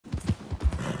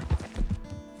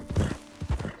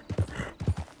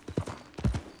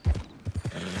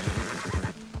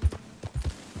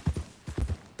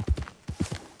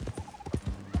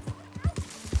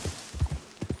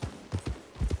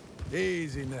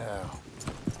Easy now.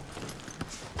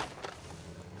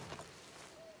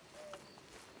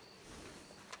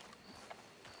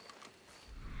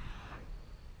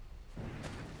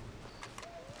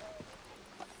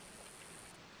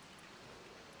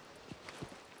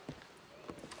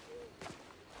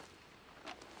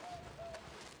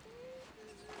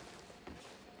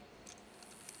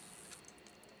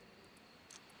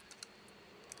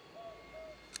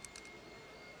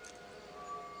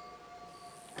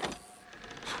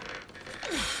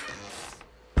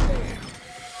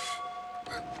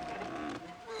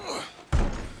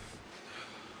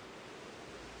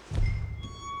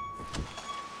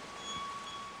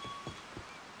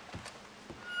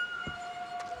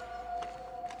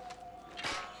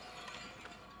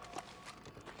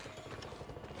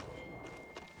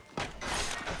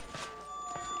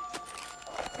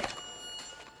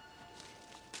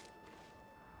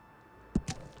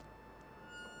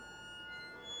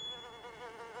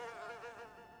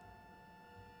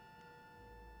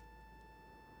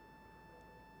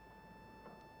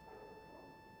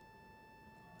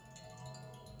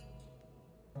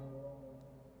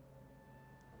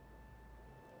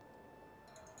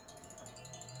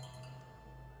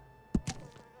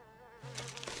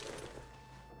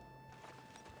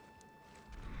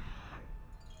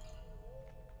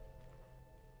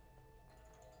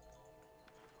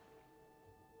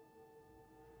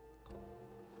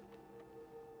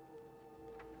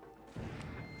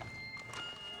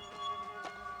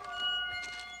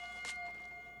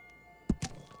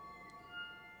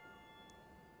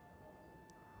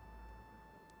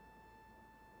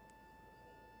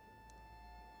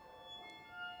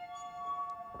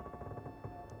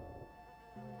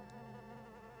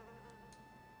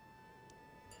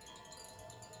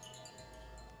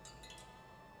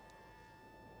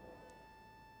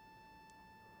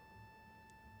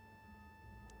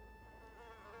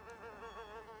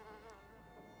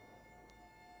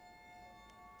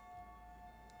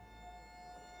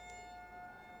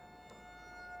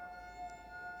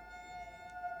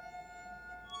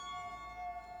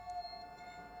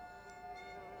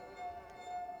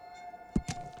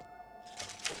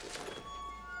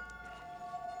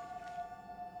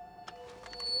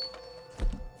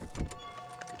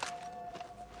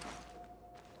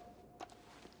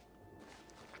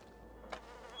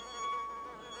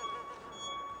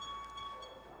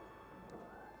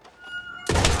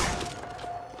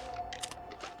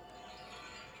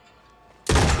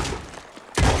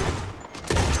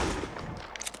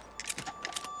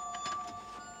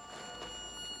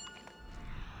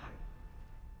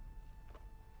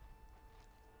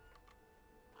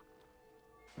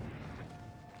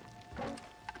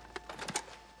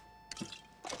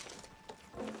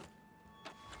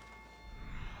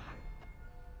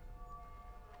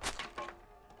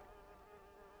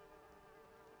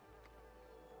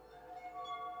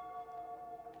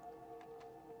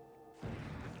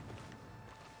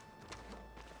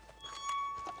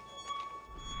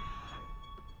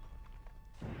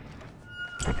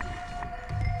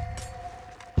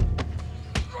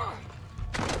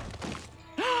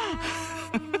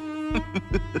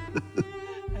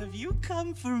 Have you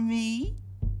come for me?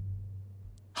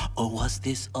 Or was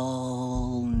this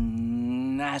all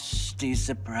nasty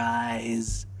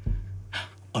surprise?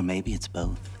 Or maybe it's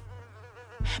both.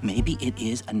 Maybe it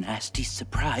is a nasty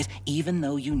surprise, even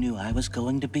though you knew I was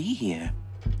going to be here.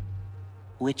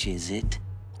 Which is it?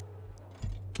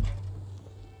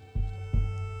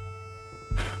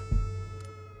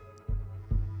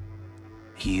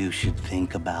 You should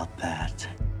think about that.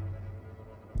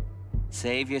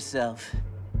 Save yourself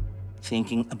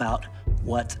thinking about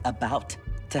what's about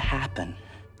to happen.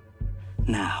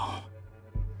 Now,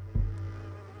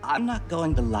 I'm not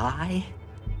going to lie.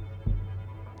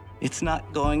 It's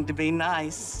not going to be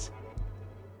nice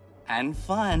and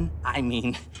fun. I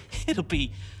mean, it'll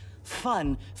be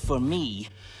fun for me,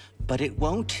 but it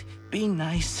won't be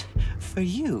nice for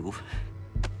you.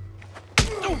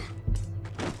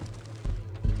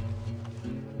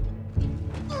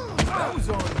 That was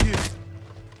on you.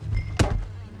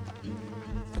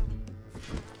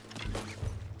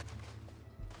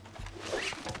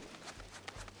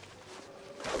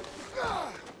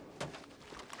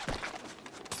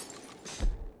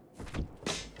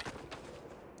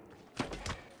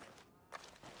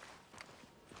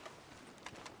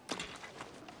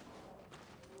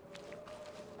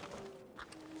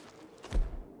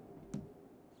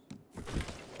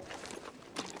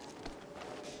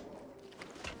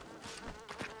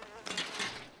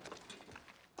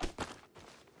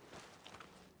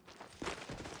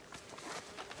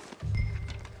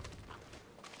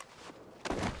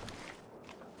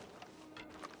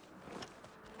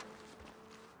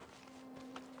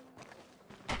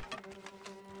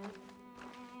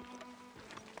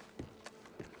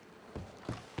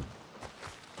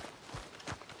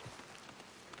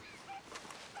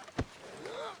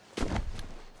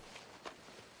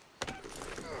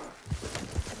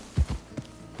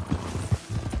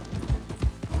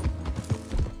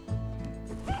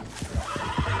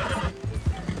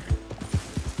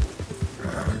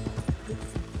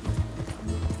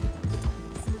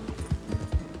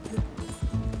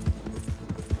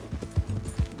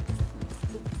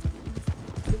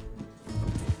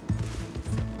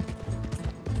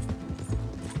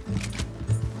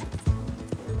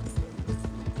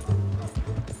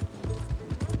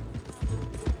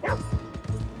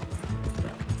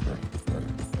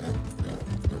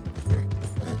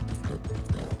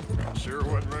 Sure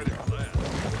wasn't ready for that.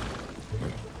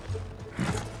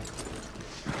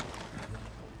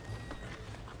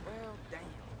 Well, damn.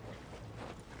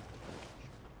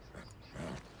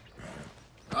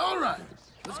 All right,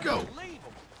 let's go.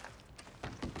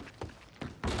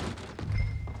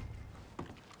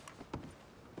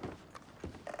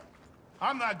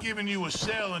 I'm not giving you a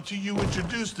cell until you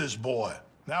introduce this boy.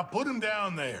 Now put him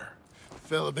down there.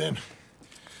 Fella been...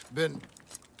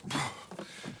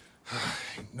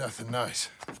 nothing nice.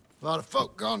 A lot of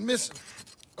folk gone missing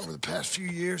over the past few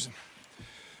years, and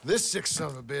this sick son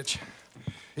of a bitch,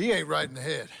 he ain't right in the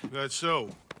head. That's so.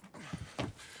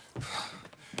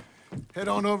 Head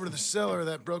on over to the cellar of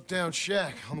that broke-down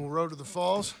shack on the road to the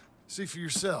falls. See for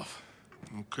yourself.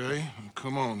 Okay,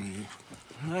 come on, you.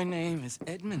 My name is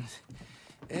Edmund.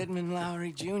 Edmund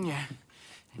Lowry, Jr.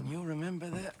 And you'll remember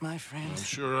that, my friend. I'm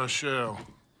sure I shall.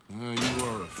 You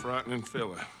are a frightening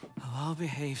fella. Oh, I'll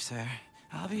behave, sir.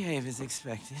 I'll behave as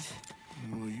expected.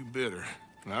 Well, you better.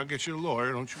 And I'll get you a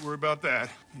lawyer, don't you worry about that.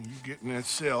 And you get in that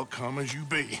cell, calm as you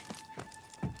be.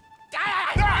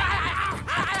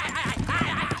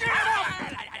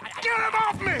 Get him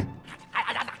off me!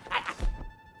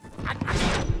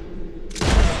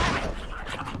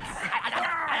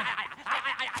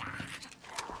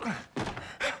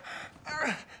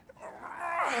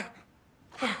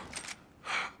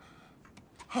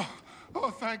 Oh,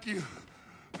 thank you.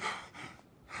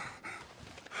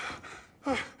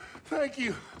 Thank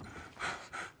you.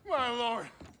 My lord.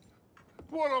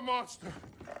 What a monster.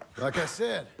 Like I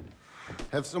said,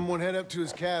 have someone head up to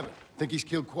his cabin. Think he's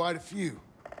killed quite a few.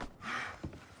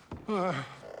 Oh,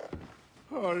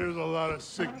 there's a lot of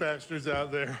sick bastards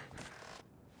out there.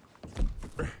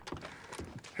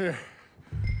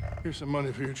 Here's some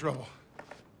money for your trouble.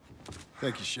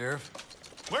 Thank you, Sheriff.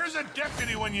 Where's a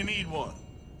deputy when you need one?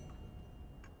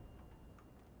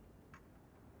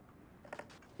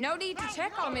 No need to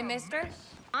check on me, mister.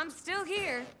 I'm still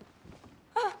here.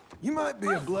 You might be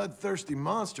a bloodthirsty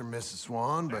monster, Mrs.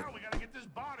 Swan, but We gotta get this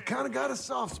body. kinda got a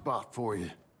soft spot for you.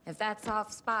 If that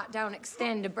soft spot don't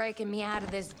extend to breaking me out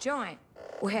of this joint,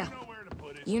 well, Nowhere to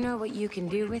put it. you know what you can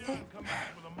do with it? Come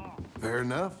back with a mop. Fair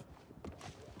enough.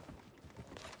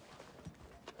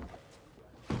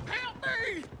 Help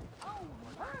me!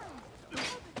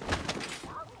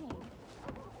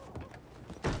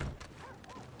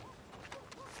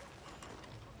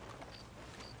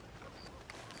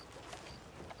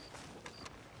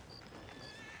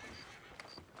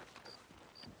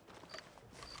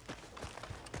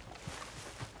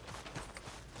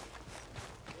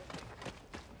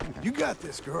 You got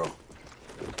this, girl.